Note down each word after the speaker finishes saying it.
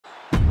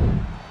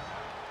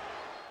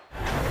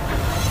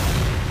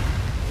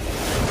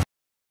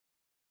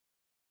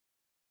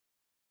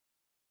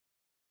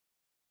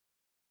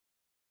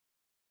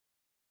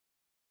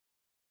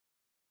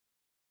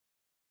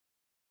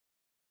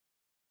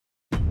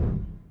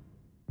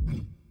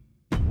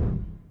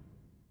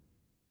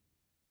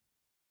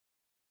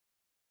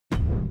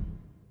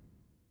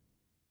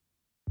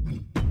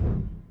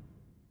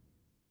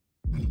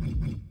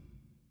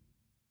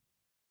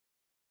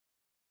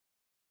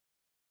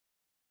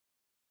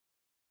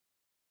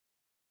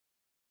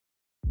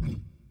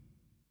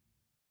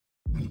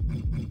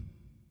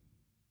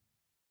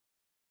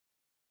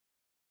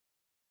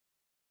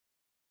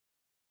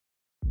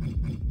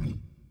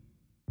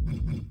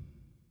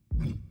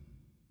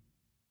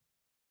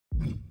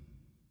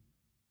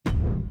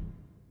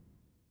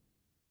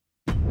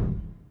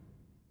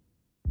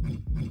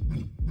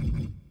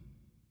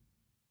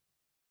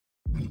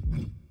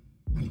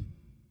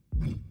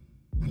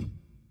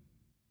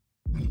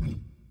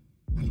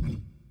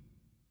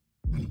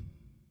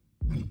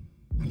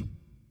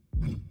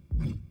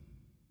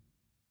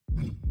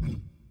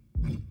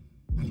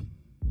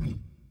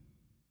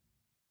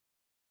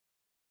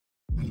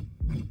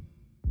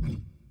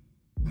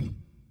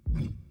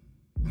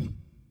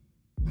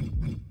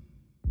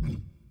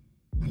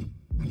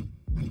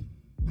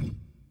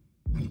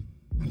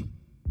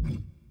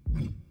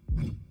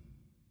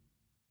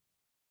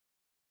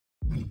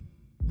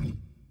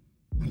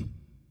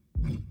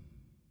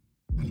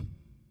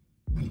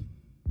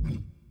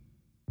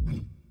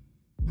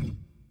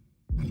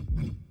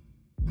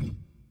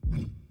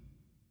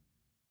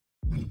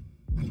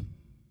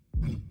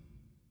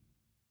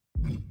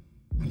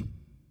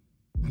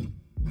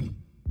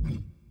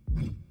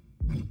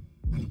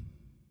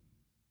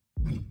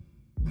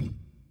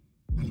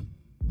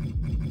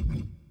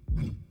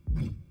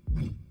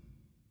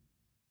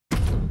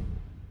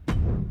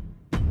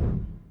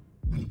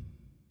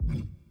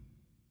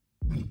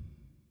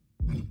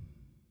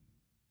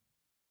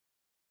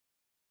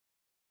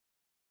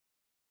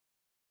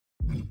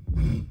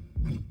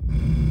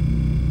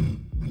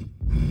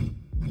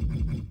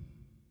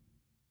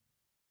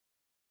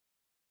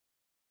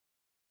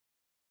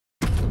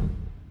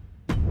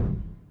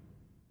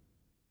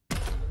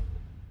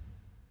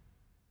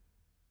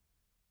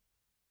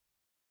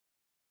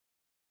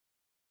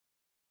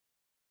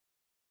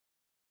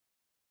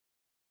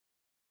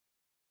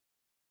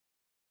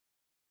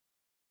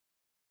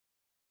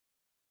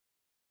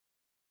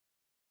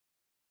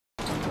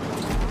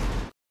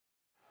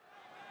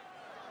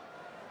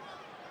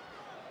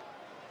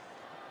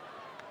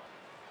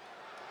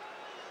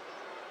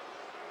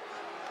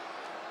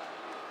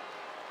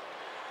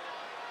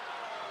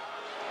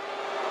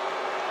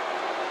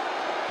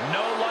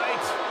No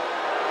light,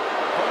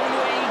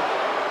 only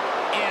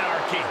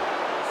anarchy.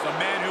 It's a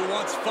man who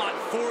once fought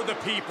for the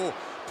people,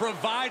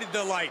 provided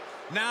the light.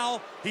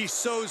 Now he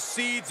sows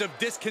seeds of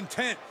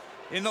discontent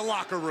in the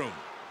locker room.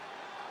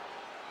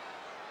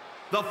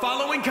 The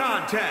following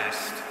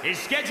contest is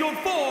scheduled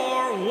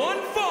for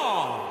one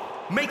fall.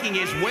 Making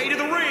his way to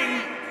the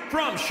ring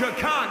from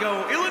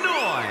Chicago,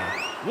 Illinois,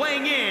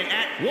 weighing in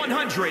at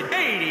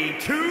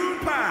 182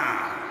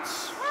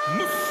 pounds,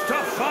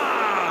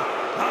 Mustafa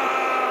Ali!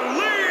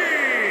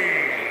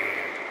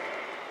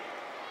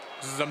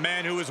 This is a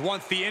man who was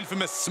once the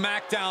infamous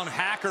SmackDown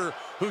hacker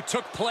who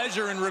took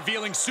pleasure in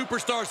revealing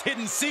superstars'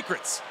 hidden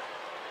secrets.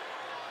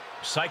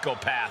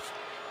 Psychopath.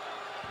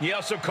 He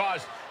also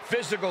caused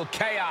physical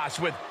chaos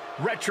with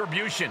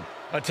retribution,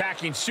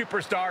 attacking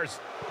superstars.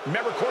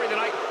 Remember, Corey, the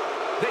night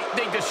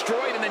they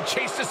destroyed and then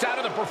chased us out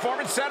of the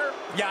Performance Center?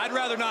 Yeah, I'd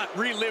rather not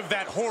relive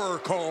that horror,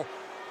 Cole.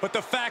 But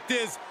the fact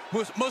is,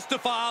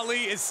 Mustafa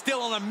Ali is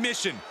still on a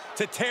mission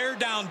to tear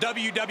down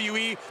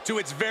WWE to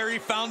its very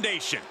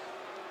foundation.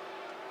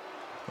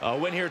 A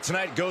win here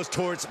tonight goes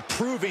towards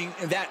proving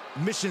that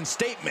mission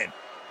statement.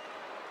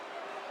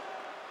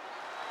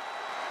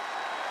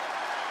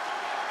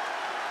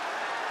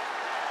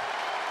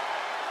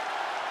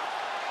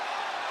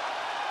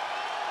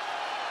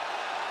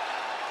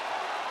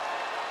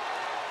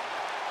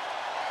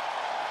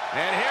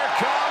 And here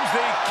comes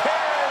the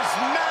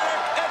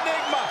charismatic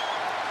enigma.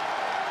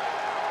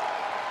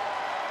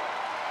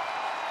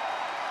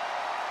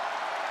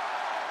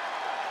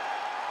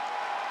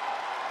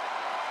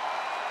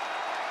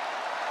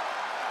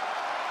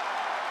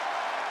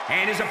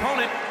 And his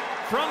opponent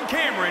from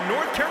Cameron,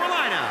 North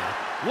Carolina,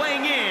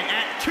 weighing in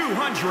at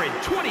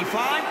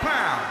 225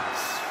 pounds,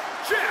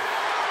 Jeff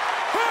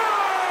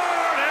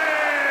Hardy!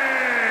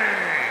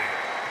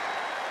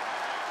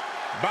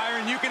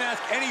 Byron, you can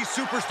ask any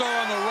superstar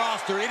on the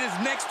roster. It is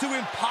next to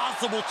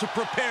impossible to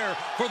prepare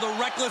for the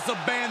reckless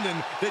abandon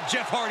that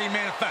Jeff Hardy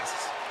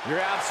manifests.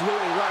 You're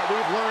absolutely right.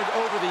 We've learned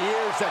over the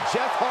years that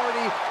Jeff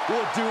Hardy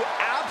will do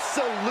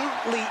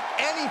absolutely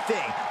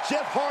anything.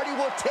 Jeff Hardy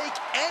will take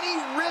any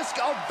risk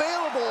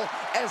available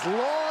as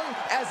long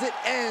as it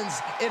ends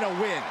in a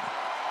win.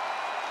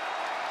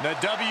 The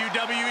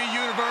WWE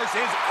Universe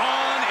is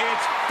on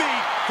its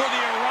feet for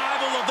the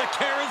arrival of the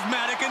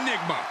charismatic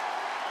enigma.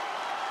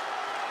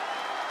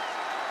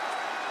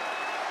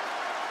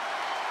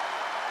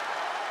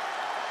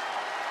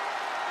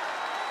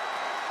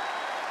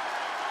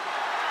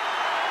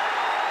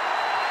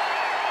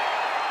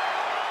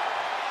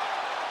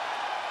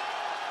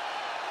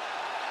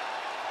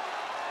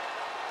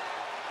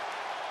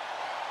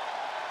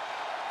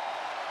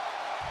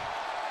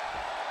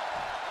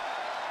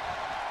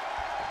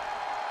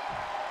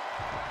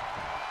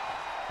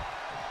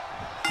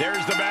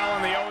 There's the bell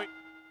on the OE.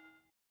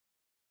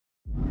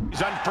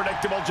 He's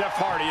unpredictable. Jeff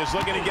Hardy is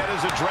looking to get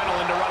his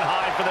adrenaline to run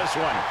high for this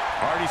one.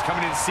 Hardy's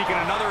coming in seeking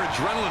another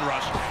adrenaline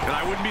rush, and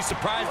I wouldn't be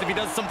surprised if he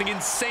does something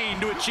insane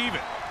to achieve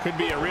it. Could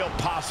be a real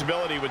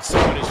possibility with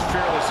someone as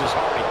fearless as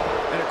Hardy.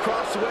 And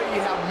across the way,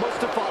 you have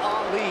Mustafa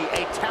Ali,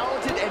 a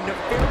talented and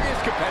nefarious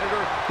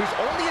competitor whose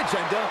only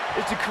agenda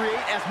is to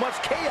create as much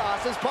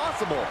chaos as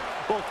possible,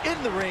 both in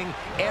the ring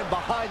and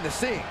behind the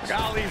scenes.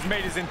 Ali's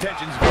made his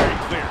intentions very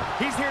clear.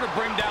 He's here to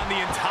bring down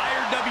the entire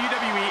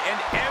WWE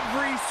and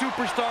every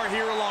superstar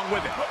here along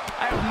with him.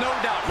 I have no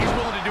doubt he's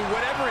willing to do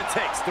whatever it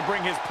takes to bring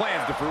his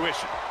plans to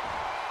fruition.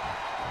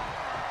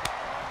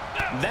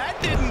 That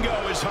didn't go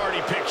as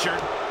Hardy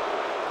pictured.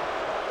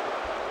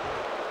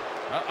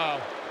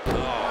 Uh-oh.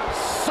 Oh,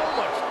 so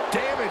much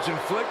damage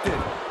inflicted.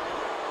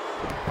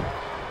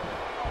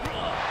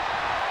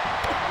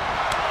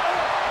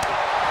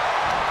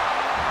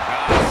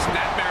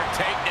 Snapmare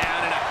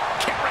takedown and a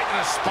kick right to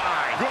the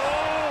spine.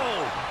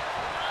 Goal!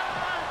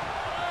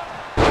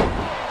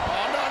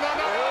 Oh, no.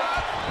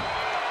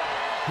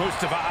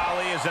 Mustafa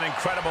Ali is an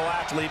incredible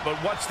athlete, but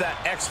what's that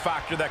X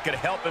factor that could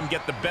help him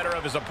get the better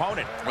of his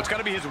opponent? Well, it's got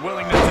to be his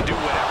willingness to do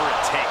whatever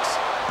it takes.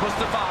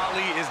 Mustafa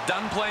Ali is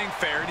done playing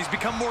fair, and he's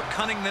become more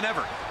cunning than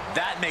ever.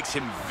 That makes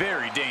him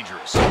very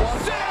dangerous.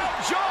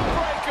 Sit-up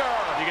jawbreaker!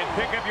 You can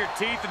pick up your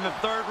teeth in the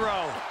third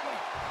row.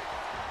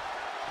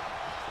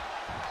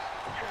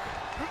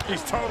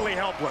 He's totally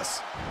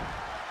helpless.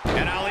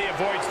 And Ali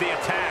avoids the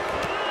attack.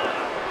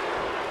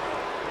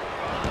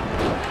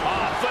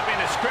 Oh, flipping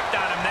the script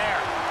on him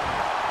there.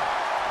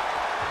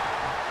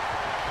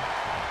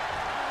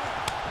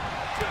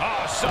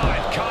 Oh, saw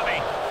it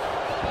coming.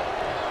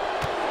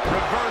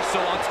 Reversal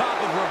on top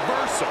of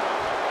reversal.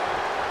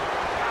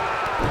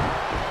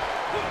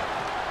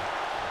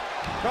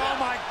 Oh,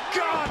 my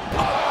God.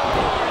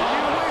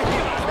 Are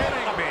you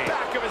kidding me?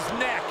 Back of his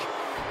neck.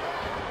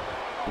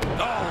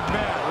 Oh,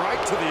 man,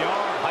 right to the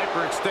arm.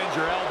 Hyperextend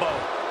your elbow.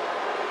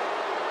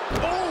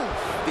 Oh,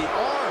 the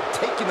arm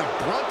taking the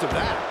brunt of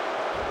that.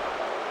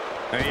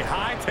 And he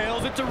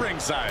hightails it to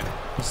ringside.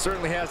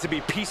 Certainly has to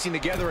be piecing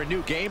together a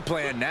new game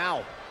plan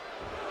now.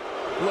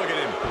 Look at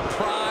him.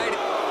 Pride.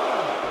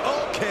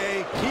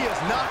 Okay, he is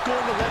not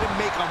going to let him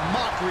make a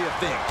mockery of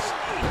things.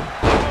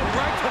 Oh,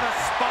 right to the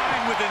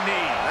spine with the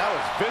knee. That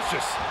was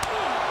vicious.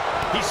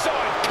 He saw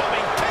it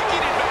coming,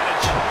 taking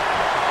advantage.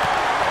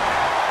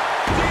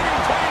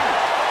 DDT.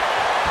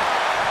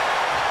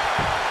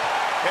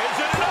 Is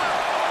it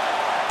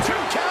enough? 2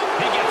 count.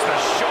 He gets the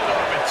shoulder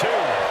up at 2.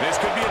 This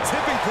could be a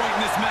tipping point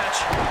in this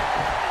match.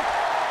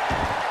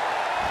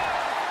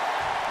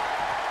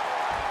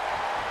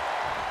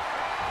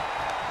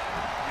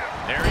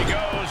 There he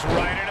goes,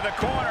 right into the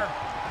corner.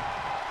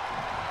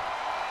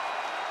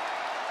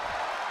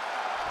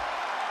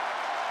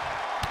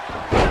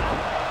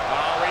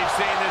 Oh, we've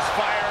seen this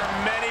fire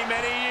many,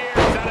 many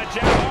years out of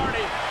Jeff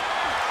Hardy.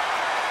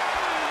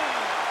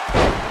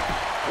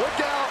 Look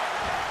out.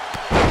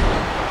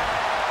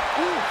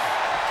 Oof.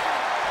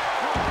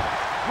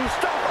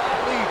 Mustafa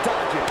Ali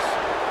dodges.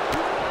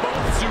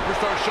 Both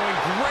superstars showing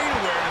great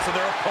awareness of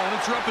their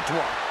opponent's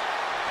repertoire.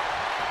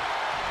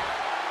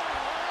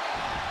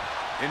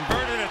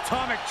 Inverted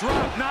atomic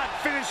drop, not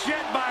finished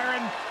yet,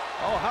 Byron.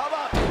 Oh, how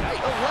about a leg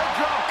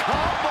drop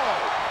combo?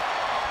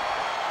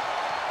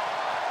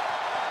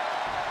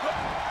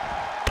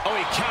 Oh,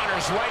 he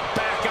counters right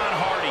back on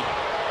Hardy.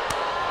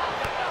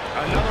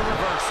 Another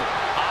reversal.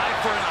 Eye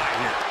for an eye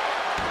here.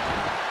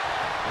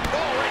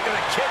 Oh, right to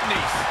the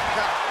kidneys.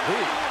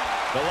 Golly.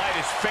 The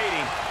light is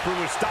fading for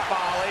Mustafa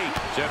Ali.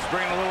 Jeff's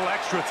bringing a little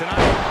extra tonight.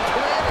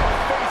 Planted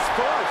face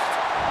first.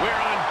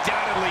 We're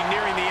undoubtedly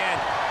nearing the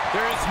end.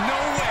 There is no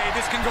way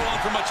this can go on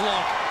for much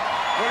longer.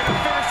 We're going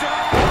to finish it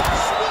off.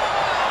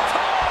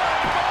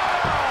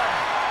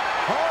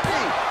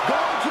 Hardy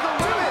going to the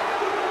limit.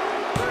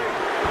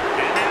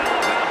 And that'll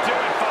about do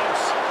it,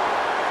 folks.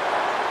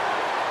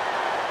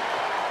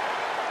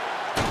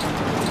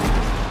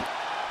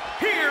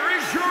 Here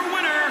is your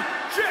winner,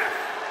 Jeff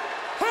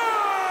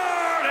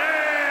Hardy!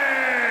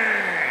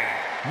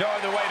 No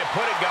other way to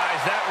put it, guys.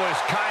 That was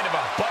kind of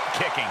a butt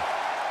kicking.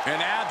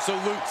 An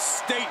absolute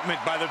statement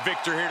by the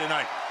victor here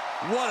tonight.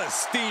 What a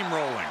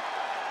steamrolling.